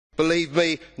Believe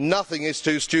me, nothing is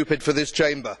too stupid for this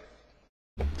chamber.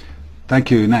 Thank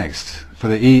you. Next, for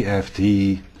the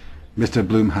EFT, Mr.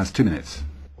 Bloom has 2 minutes.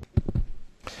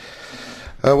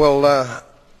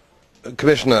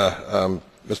 Commissioner,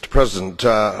 Mr. President,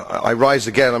 I rise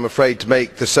again, I'm afraid, to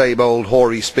make the same old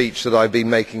hoary speech that I've been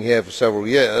making here for several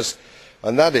years,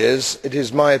 and that is, it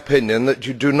is my opinion that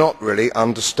you do not really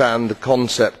understand the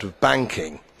concept of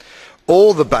banking.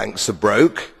 All the banks are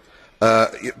broke.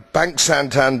 Bank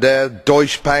Santander,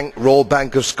 Deutsche Bank, Royal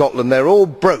Bank of Scotland, they're all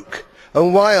broke.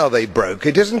 And why are they broke?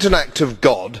 It isn't an act of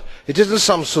God. It isn't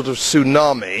some sort of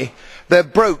tsunami. They're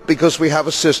broke because we have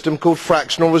a system called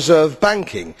fractional reserve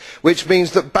banking, which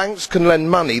means that banks can lend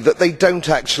money that they don't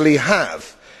actually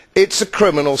have. It's a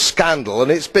criminal scandal, and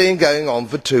it's been going on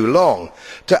for too long.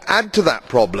 To add to that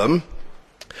problem,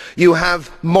 you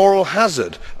have moral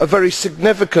hazard, a very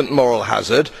significant moral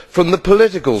hazard from the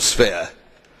political sphere.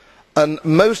 And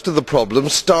most of the problem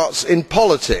starts in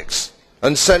politics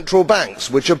and central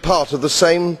banks, which are part of the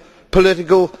same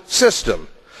political system.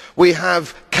 We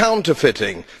have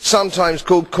counterfeiting, sometimes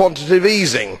called quantitative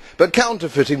easing, but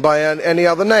counterfeiting by any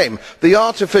other name. The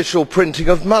artificial printing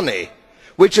of money,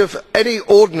 which if any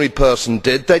ordinary person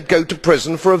did, they'd go to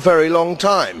prison for a very long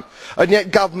time. And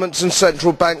yet governments and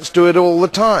central banks do it all the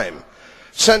time.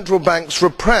 Central banks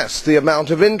repress the amount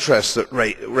of interest that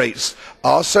rates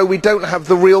are, so we don't have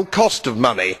the real cost of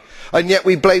money, and yet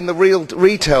we blame the real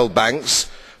retail banks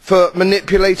for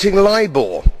manipulating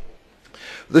LIBOR.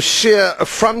 The sheer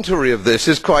effrontery of this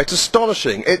is quite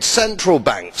astonishing. It's central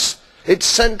banks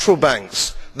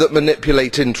that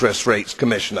manipulate interest rates,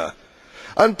 Commissioner.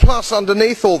 And plus,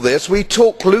 underneath all this, we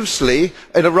talk loosely,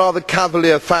 in a rather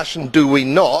cavalier fashion, do we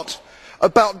not,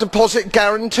 about deposit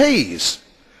guarantees.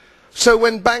 So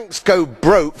when banks go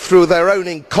broke through their own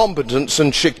incompetence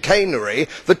and chicanery,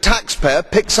 the taxpayer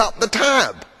picks up the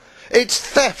tab. It's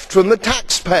theft from the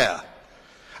taxpayer.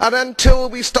 And until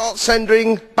we start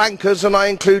sending bankers, and I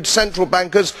include central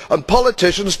bankers and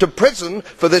politicians, to prison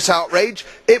for this outrage,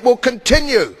 it will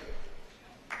continue.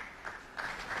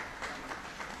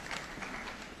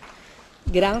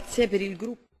 Grazie per il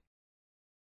gruppo.